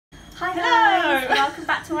Hi guys, welcome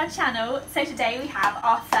back to our channel. So today we have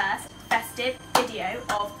our first festive video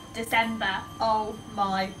of December. Oh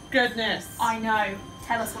my goodness. I know.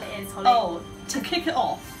 Tell us what it is, Holly. Oh, to kick it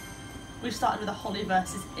off, we started with a Holly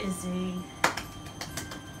versus Izzy.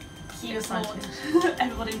 Cute excited.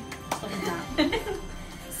 Everybody stop down.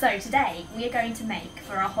 So today we are going to make,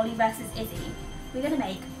 for our Holly versus Izzy, we're going to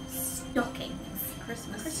make stockings.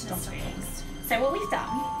 Christmas stockings. So what we've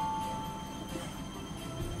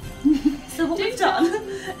done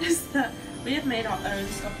is that we have made our own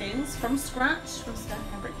stockings from scratch, from stone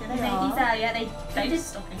fabric. Here they are. These are, yeah, they did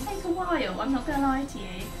stockings. take a while, I'm not going to lie to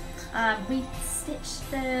you. We stitched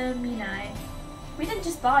them, you know. We didn't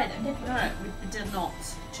just buy them, did we? No, we did not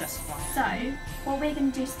just buy them. So, what we're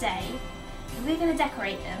going to do today, we're going to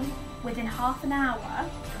decorate them within half an hour.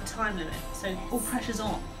 A time limit, so all pressure's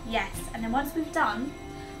on. Yes, and then once we've done,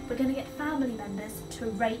 we're going to get family members to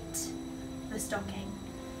rate the stocking.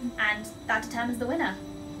 And that determines the winner.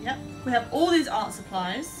 Yep. We have all these art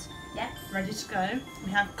supplies. Yep. Ready to go. We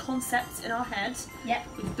have concepts in our head. Yep.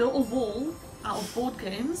 We've built a wall out of board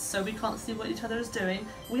games so we can't see what each other is doing.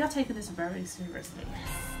 We are taking this very seriously.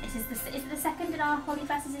 Yes. Is it the second in our Holly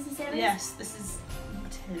vs Izzy series? Yes, this is number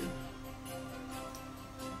 2.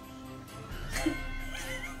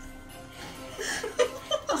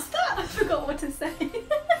 What's that? I forgot what to say.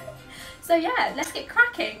 So yeah, let's get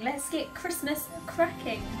cracking. Let's get Christmas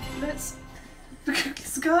cracking. Let's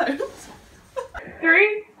go.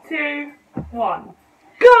 3, 2, 1.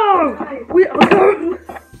 Go! We are going.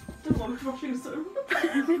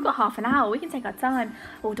 We've got half an hour. We can take our time.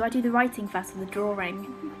 Or do I do the writing first or the drawing?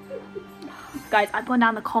 Guys, I've gone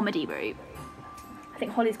down the comedy route. I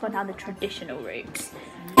think Holly's gone down the traditional route.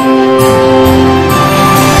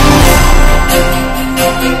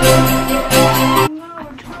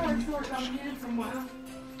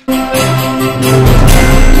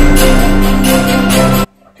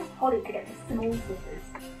 Holly to get the small scissors.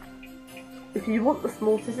 If you want the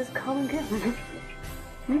small scissors, come and get them.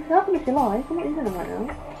 You can have them if you like. I'm not using them right now.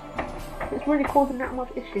 It's really causing that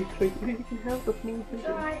much issues for you. You can have the small scissors.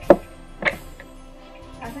 Alright.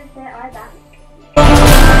 I don't say I that.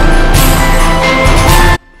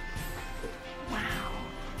 Wow.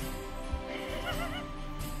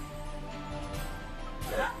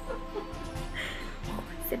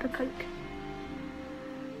 Sip of Coke.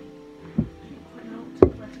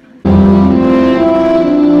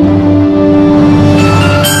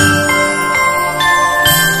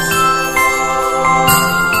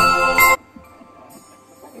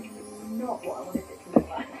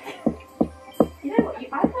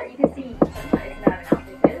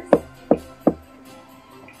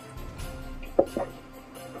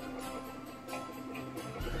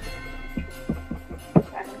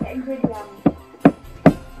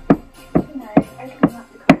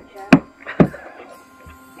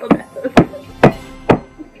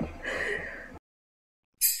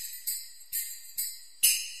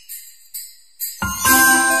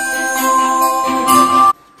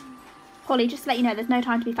 Holly, just to let you know, there's no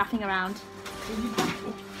time to be faffing around.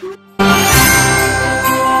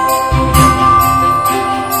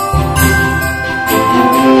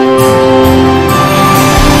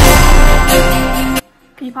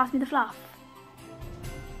 Can you pass me the fluff?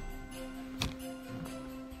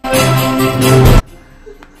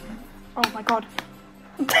 Oh my god.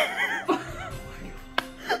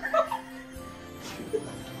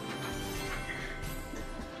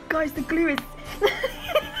 Guys, the glue is...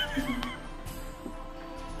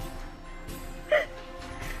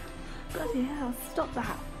 Bloody hell, stop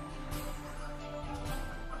that.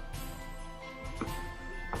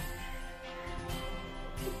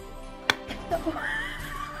 Oh.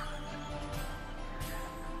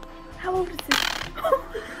 How old is this?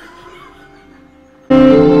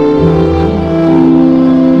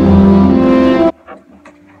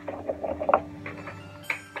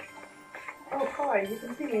 Oh, hi, you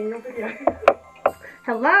can see me in your video.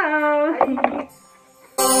 Hello!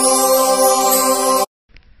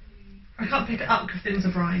 I can't pick it up because things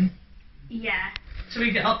are Brian. Yeah. Shall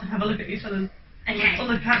we get up and have a look at each other? Okay. On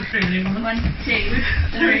the count three, anyone? 1, 2,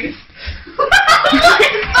 3.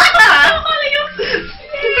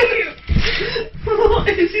 What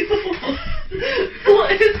is yours?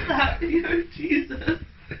 What is that? Oh Jesus.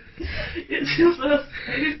 It's your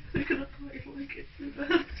birthday. We're gonna fight like it's your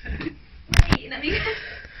birthday. Wait, let me...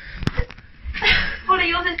 Holly,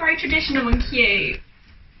 yours is very traditional and cute.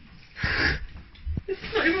 It's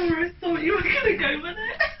not even where I thought you were gonna go with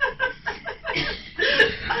it.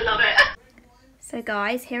 I love it. So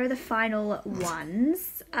guys, here are the final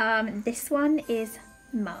ones. This one is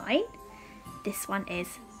mine. This one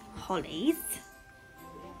is Holly's.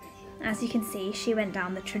 As you can see, she went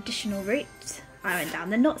down the traditional route. I went down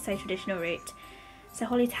the not so traditional route. So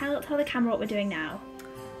Holly, tell the camera what we're doing now.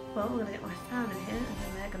 Well, I'm gonna get my family here, and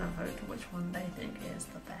then they're gonna vote which one they think is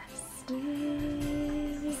the best.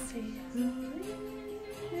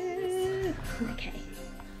 Okay.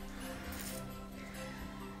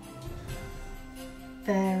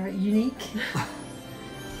 They're unique.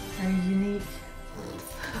 Very unique.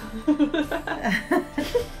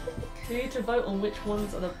 You need to vote on which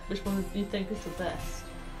one you think is the best.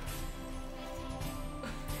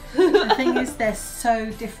 The thing is, they're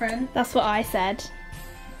so different That's what I said.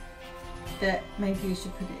 that maybe you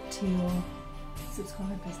should put it to your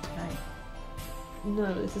subscribers to vote.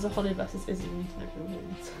 No, this is a Holly versus Izzy. We need to know who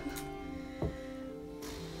wins.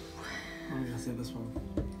 I'm gonna say this one.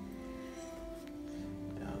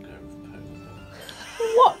 Yeah, I'll go with Polar.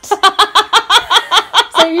 What?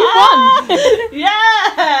 So you won. Yeah!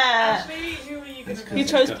 Actually, who are you going to You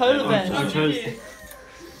chose Polar Bear. I chose.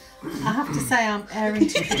 I have to say I'm airing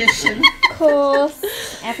to tradition. Of course,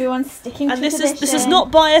 everyone's sticking And to this tradition. is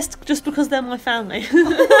not biased just because they're my family.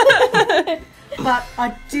 But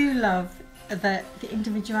I do love the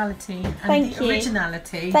individuality and Thank the you.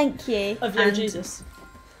 originality. Thank you. Of your And- Jesus.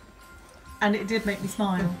 And it did make me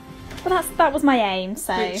smile. Well, that was my aim.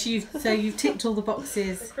 So Which you've ticked all the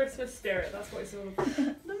boxes. The Christmas spirit, that's what it's all about.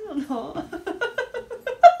 No, you're not.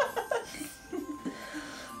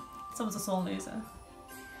 Someone's a sore loser.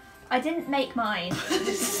 I didn't make mine with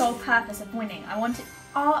the sole purpose of winning. I wanted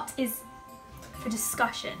art is for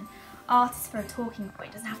discussion. Art is for a talking point.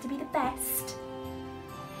 It doesn't have to be the best.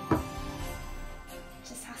 It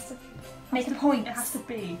just has to make a point. It has to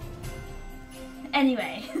be.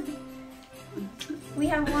 Anyway, we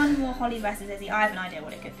have one more Holly versus Izzy. I have an idea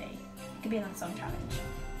what it could be. It could be another song challenge.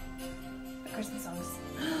 But Christmas songs.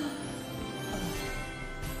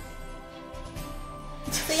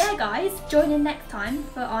 So yeah, guys, join in next time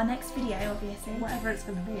for our next video, obviously. Whatever it's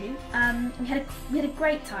going to be. We had a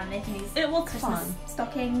great time making these It was Christmas fun.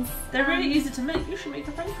 stockings. They're really easy to make. You should make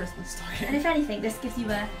a fun Christmas stocking. And if anything, this gives you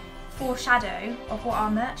a foreshadow of what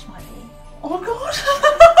our merch might be. Oh god!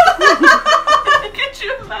 Could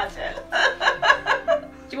you imagine?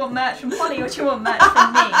 Do you want merch from Holly or do you want merch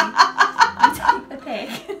from me? You take the pick.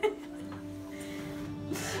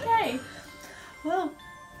 Okay. Well,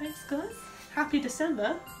 thanks guys. Happy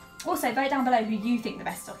December. Also, vote down below who you think the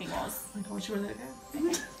best stocking was. Oh my god, you want to let it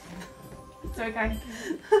go? So okay.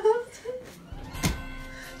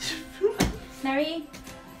 Merry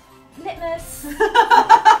Litmus.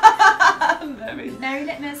 Merry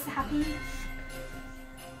Litmus. Happy.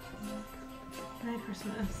 Merry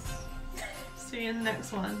Christmas. See you in the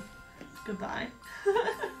next one. Goodbye.